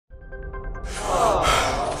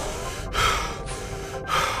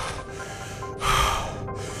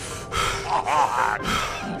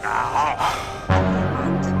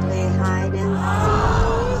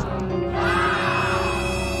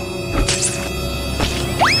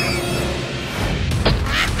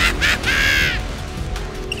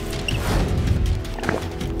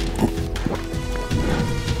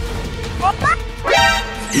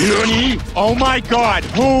Oh my God,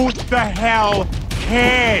 who the hell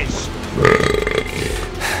cares?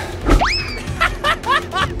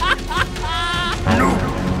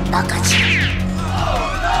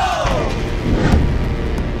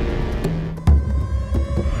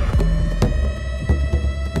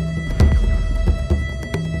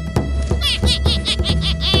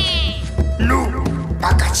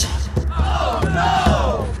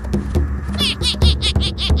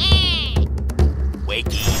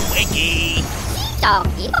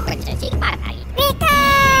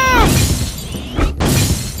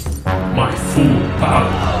 My full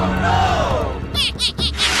power.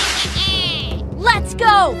 Let's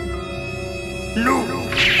go!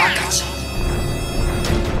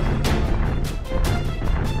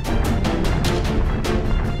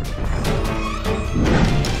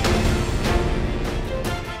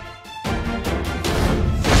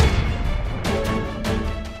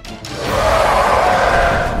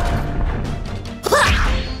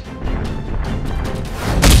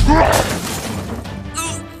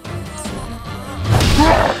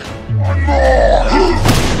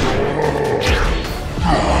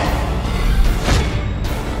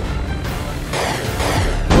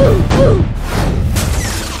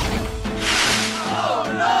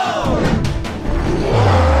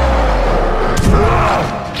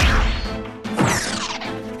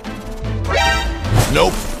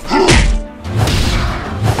 Nope.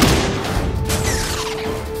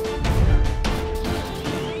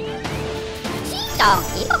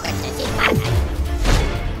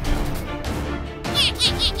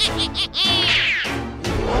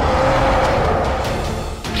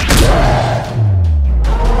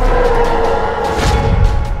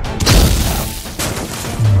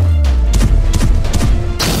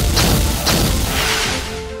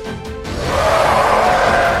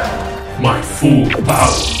 My full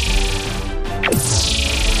power.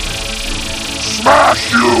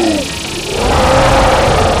 Smash you!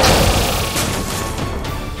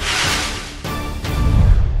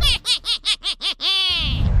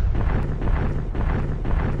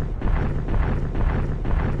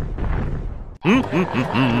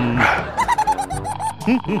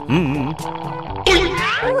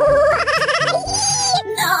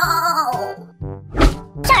 No!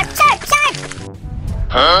 Charge!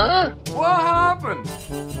 Huh? What happened?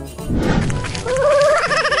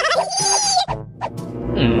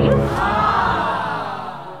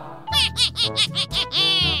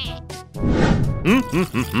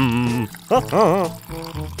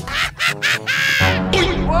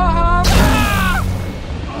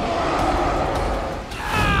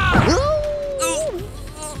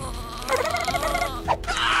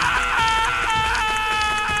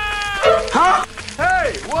 Huh? Hey,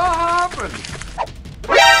 what happened?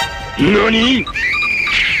 NANI?!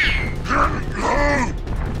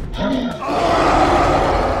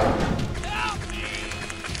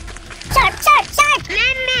 Charge!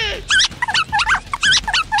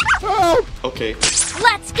 Okay.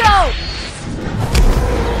 Let's go!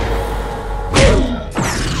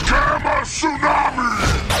 Gamma tsunami!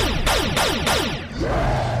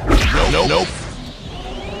 Nope.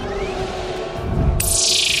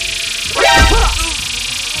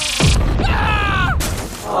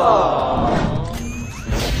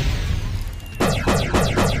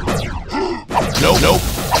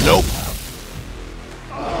 Nope.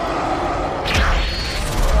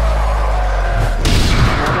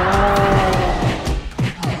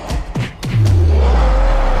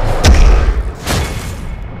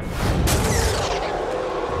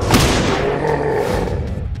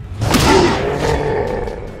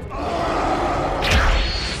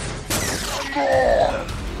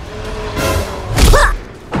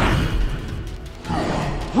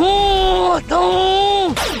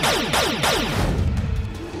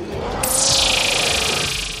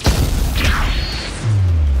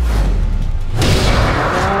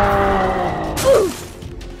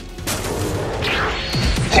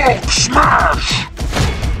 Hulk smash!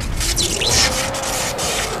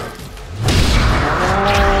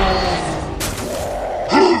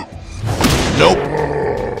 Nope.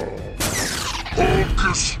 Hulk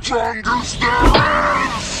is strong as there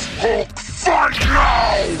is! Hulk, fight now!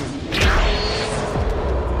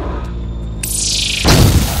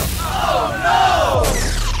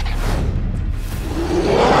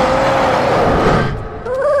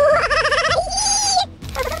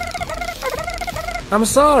 I'm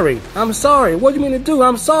sorry. What do you mean to do?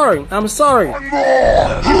 I'm sorry.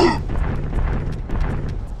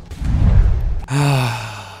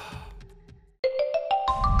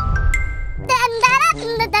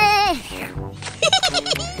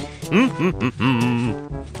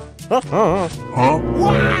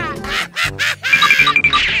 Huh?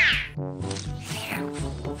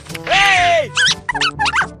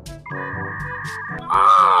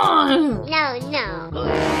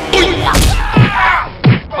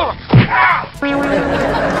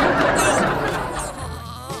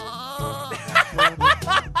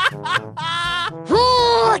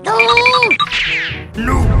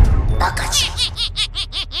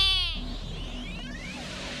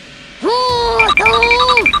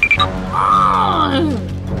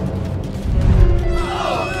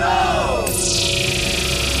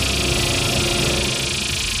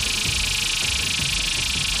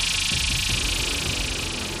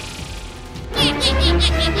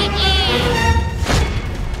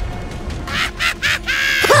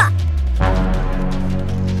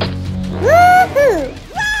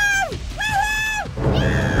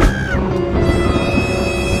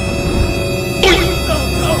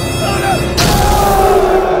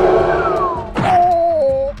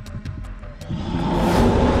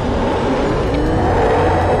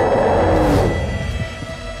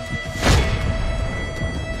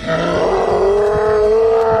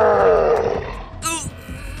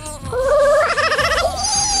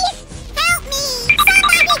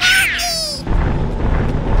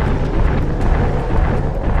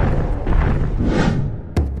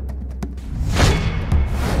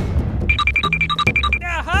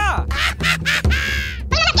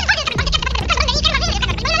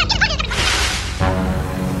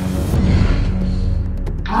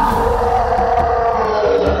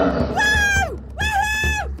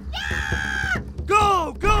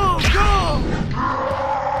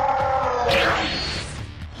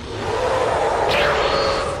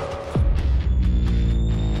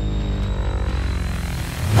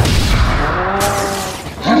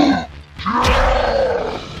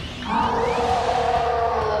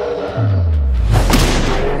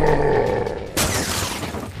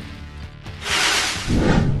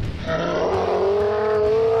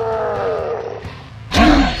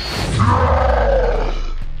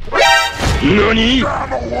 NANI?!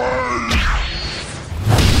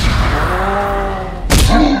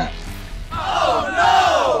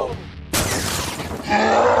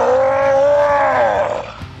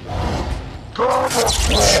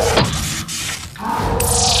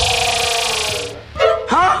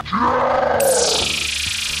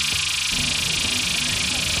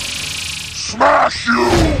 Smash you!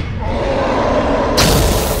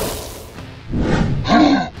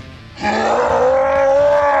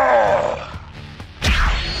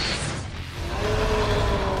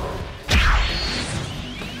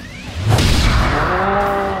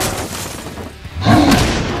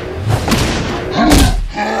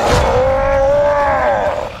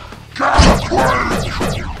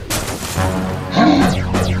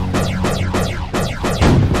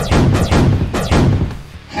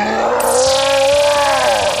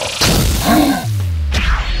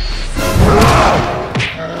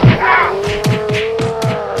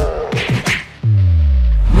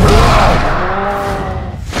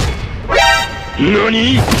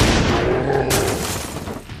 NANI?!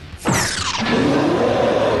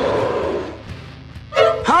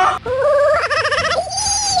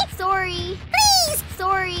 Sorry. Please.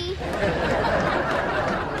 Sorry.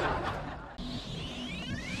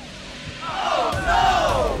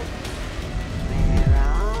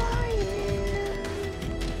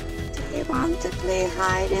 Want to play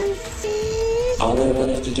hide and seek? All I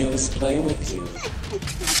wanted to do was play with you.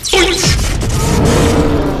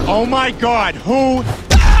 Oh my God, who?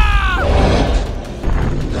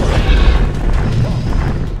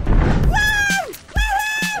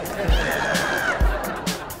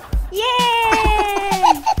 Yay!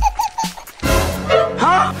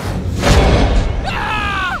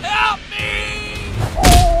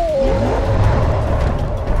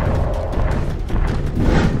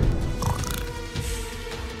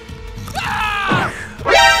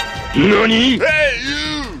 NANI?! Hey,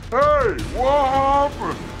 you! Hey, what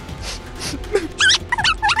happened?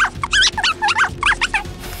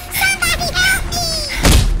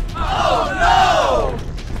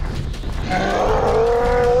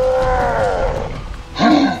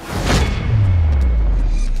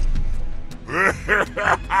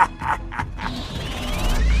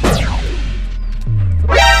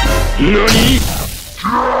 NANI?!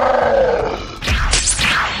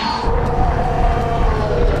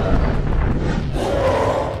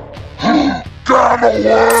 Damn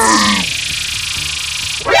away!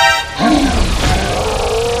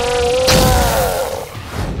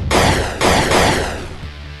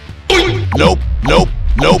 Nope, nope,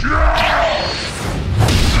 nope.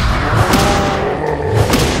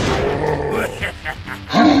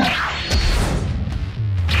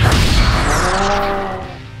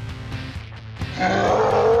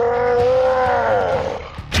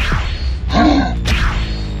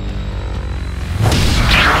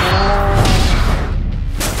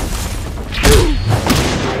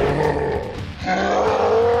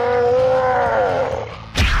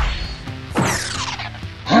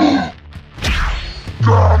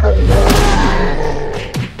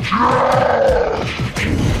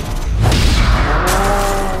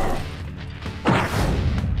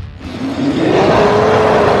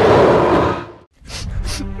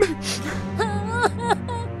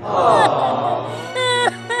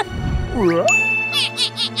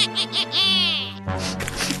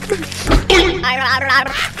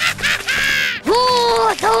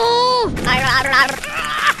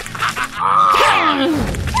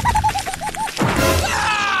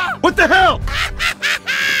 What the hell?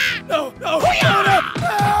 No, no,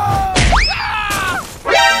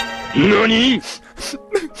 NANI?!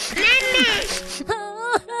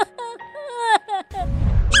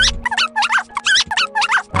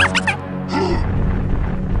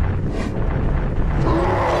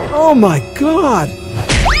 Oh my God!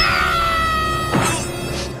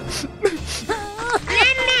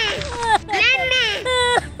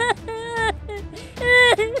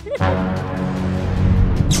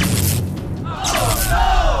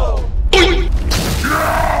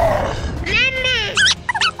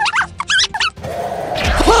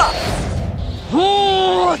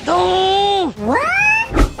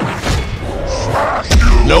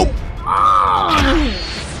 Nope.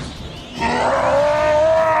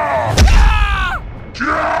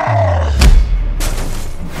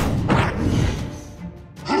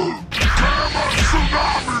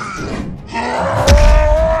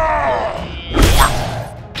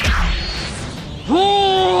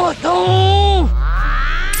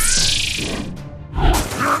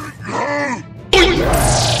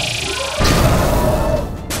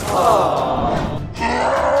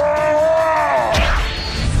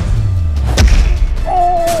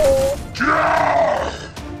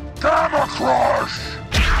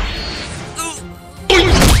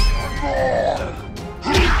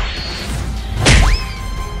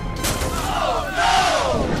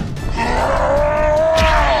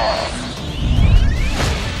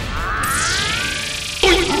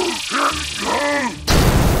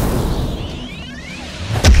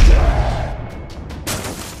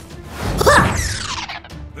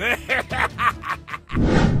 No!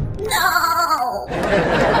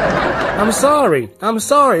 I'm sorry. I'm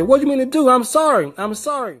sorry. What do you mean to do? I'm sorry. I'm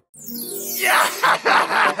sorry.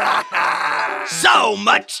 So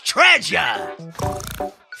much treasure!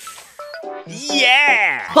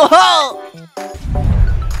 Yeah!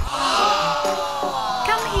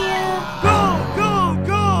 Come here. Go, go,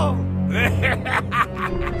 go!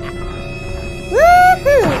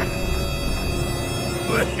 Woohoo!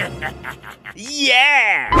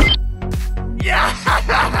 Yeah!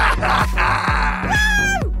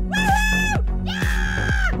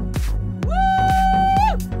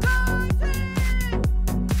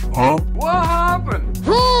 Huh? What happened?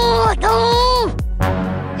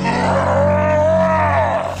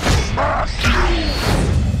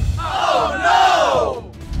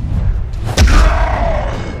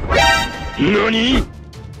 NANI?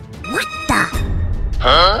 What the?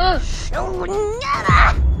 Huh? Oh,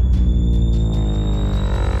 never!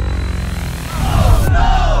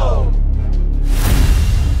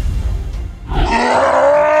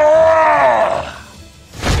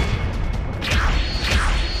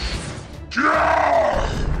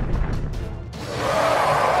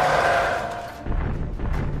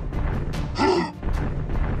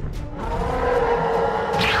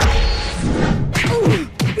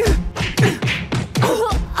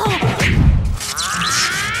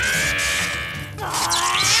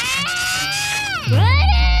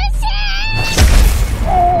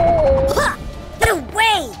 Get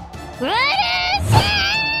away! What is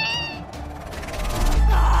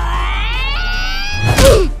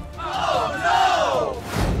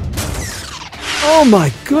Oh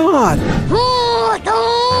my God!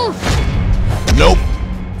 Nope.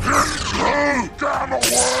 Down away!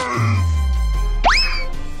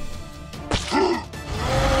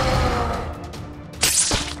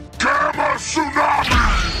 Gamma tsunami!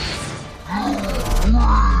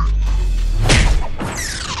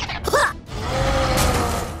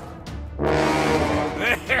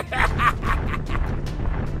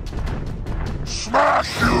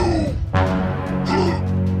 Smash you!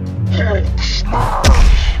 Hulk smash!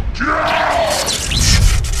 Yeah!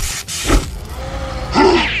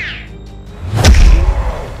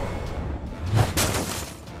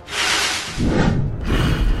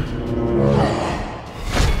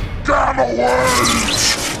 Damn away!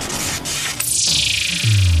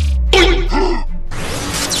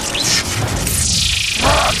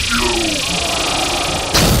 Smash you!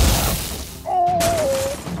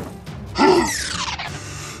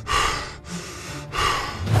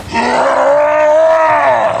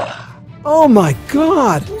 Oh my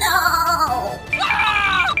God! No!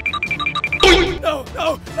 No,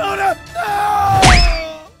 no, no, no,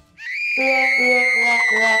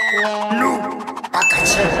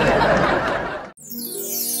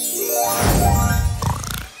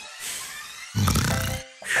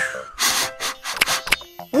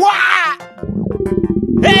 What?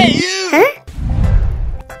 Hey, you!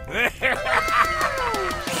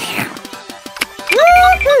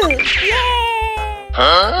 Woohoo!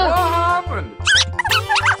 Huh? What happened?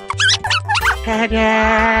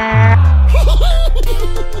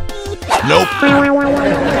 Nope.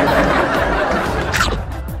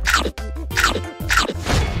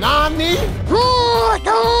 NANI?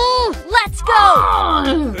 Let's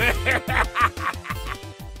go!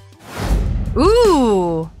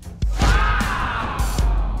 Ooh!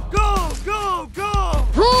 Go, go, go!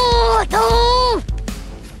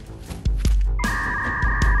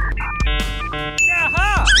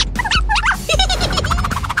 Aha!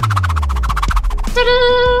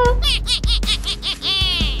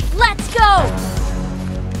 Let's go!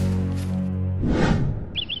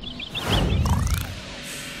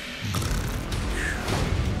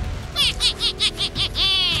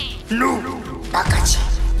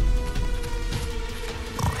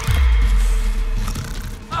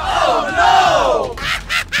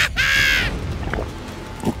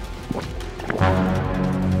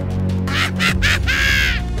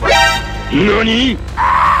 NANI?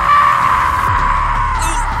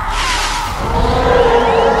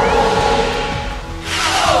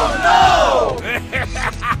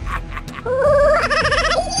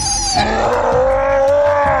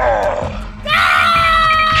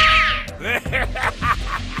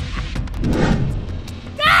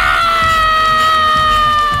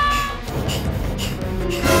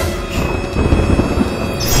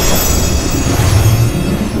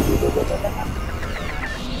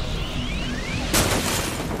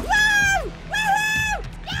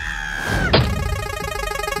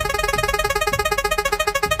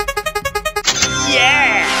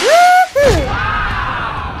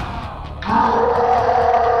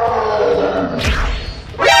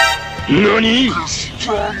 NANI? The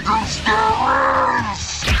strongest there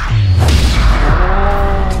is!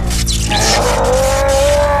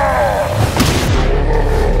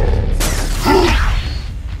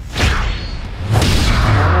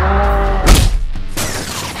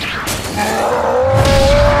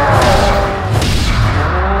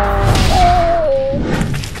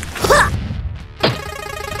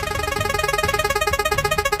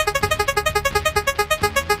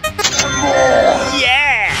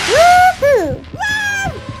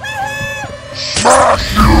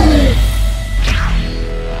 Smash you!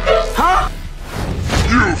 Huh?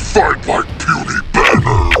 You fight like puny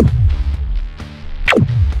banner!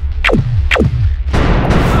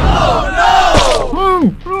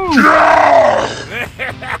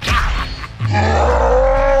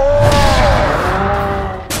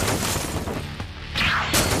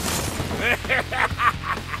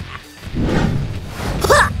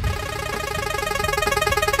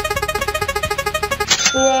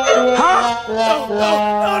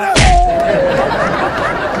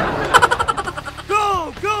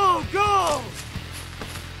 Go, go, go!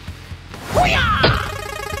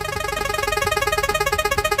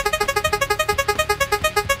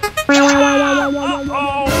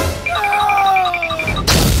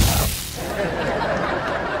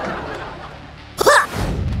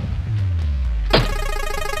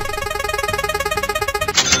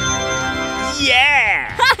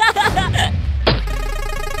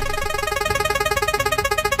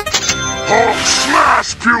 Hulk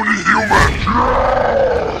smash, puny human!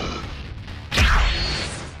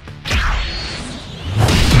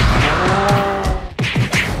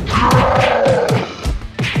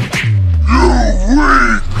 You weak!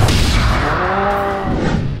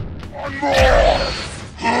 One more!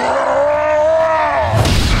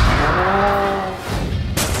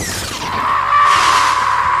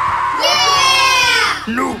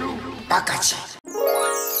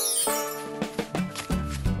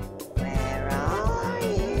 Where are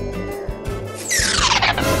you?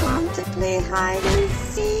 Want to play hide and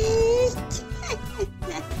seek?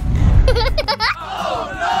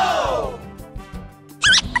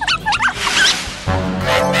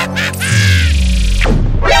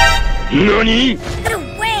 NANI? Get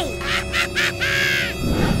away!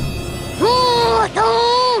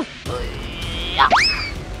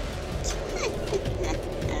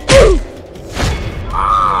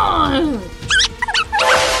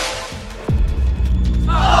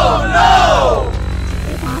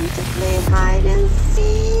 Want to play hide and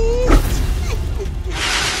seek?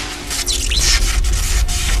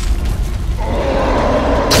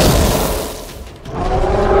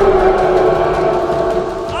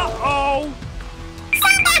 Uh-oh!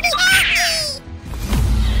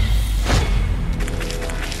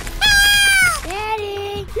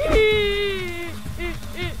 Daddy!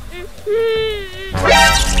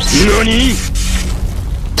 NANI?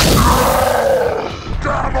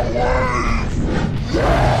 Gamma wave!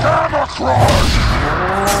 Gamma crush!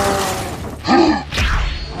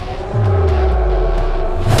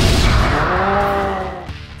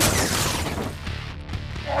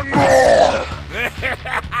 One more!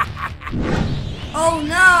 Oh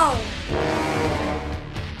no!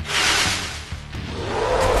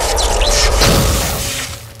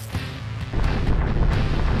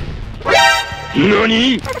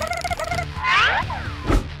 NANI?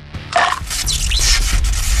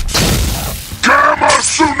 Gamma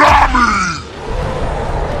tsunami!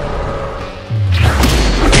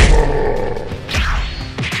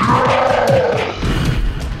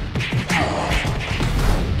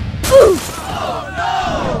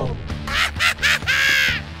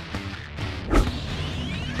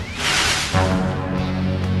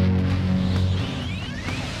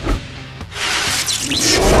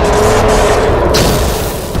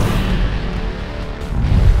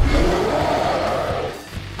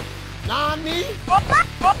 NANI?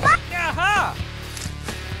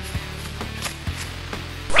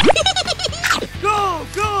 Go,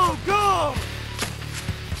 go, go!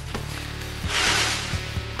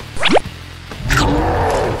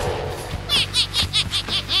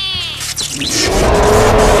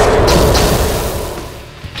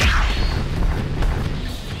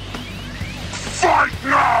 Fight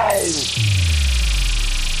now!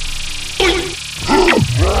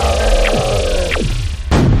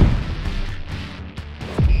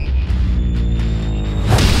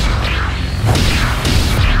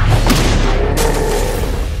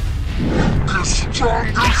 The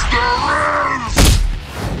strongest there is!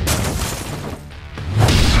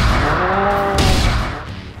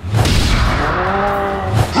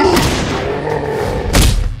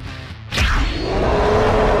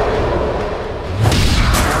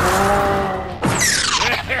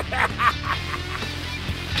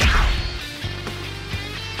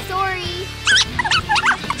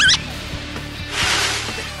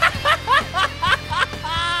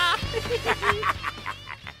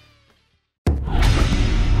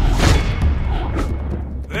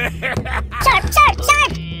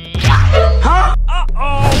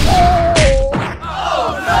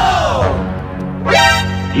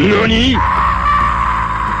 NANI?!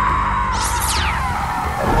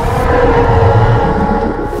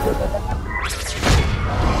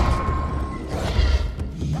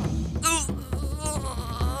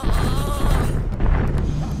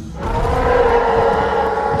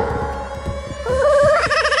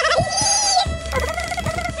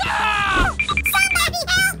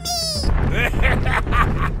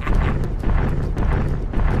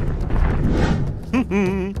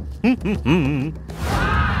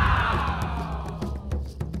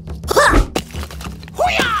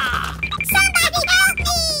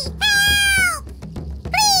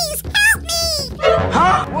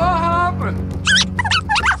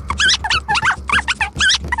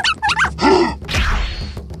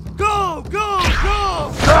 Go, go,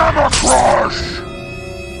 go! Hammer crush!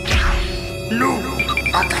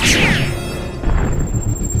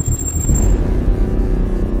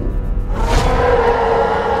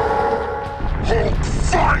 Hulk,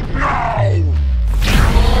 fight now!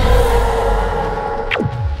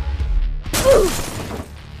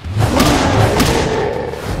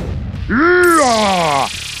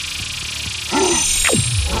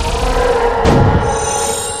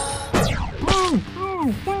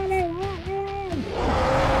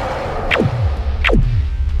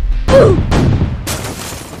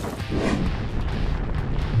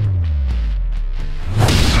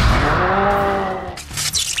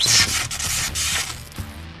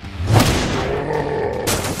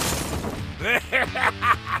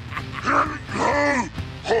 Yeah!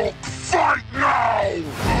 Hulk, fight now!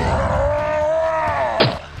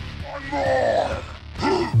 One more!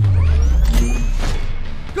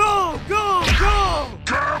 Go, go, go!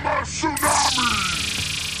 Gamma tsunami!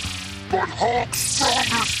 But Hulk's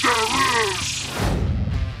strongest there is!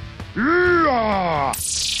 Yeah!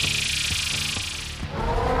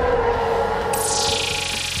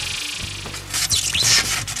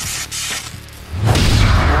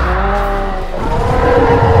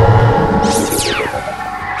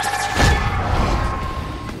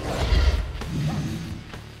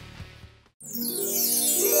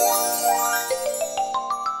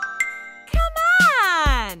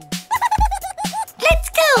 Let's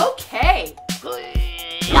go! Okay.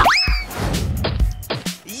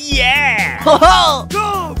 Yeah! Go,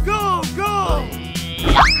 go, go!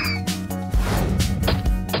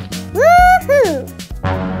 Woohoo!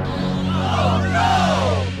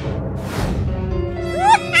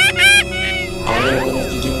 All I wanted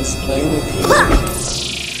to do was play with you.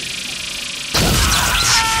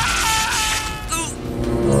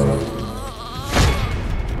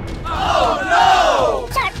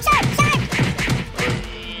 Sharp, sharp, sharp!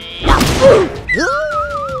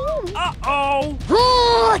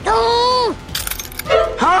 Uh-oh!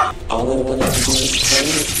 All I wanted to do was play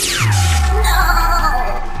with you.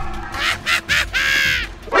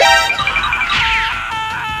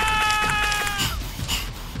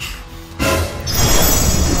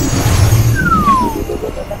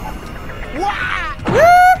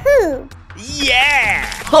 Woohoo! Yeah!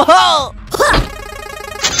 Woohoo!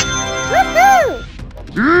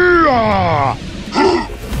 Yeah!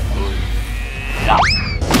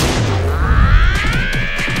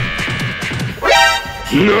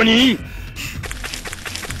 NANI?!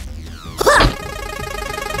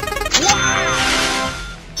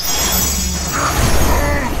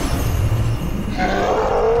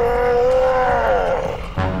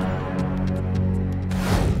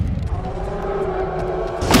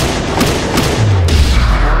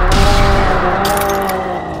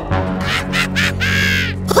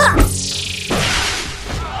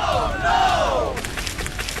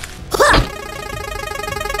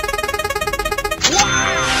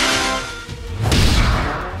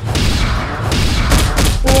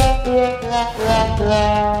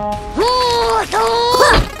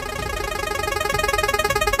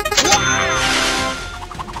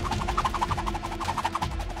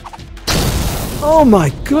 Oh my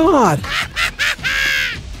god!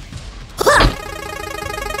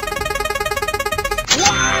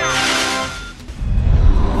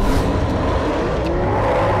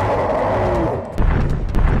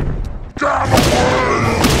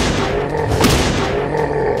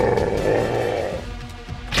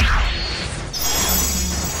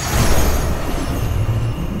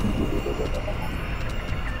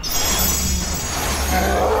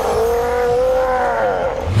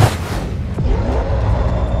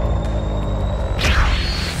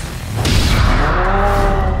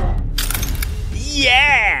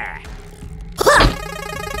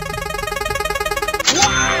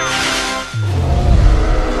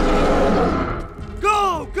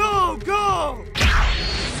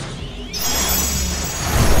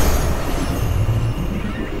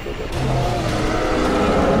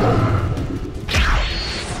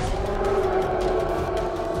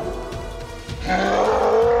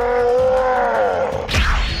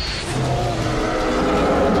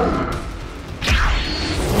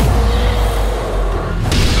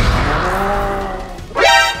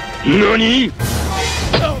 NANI?!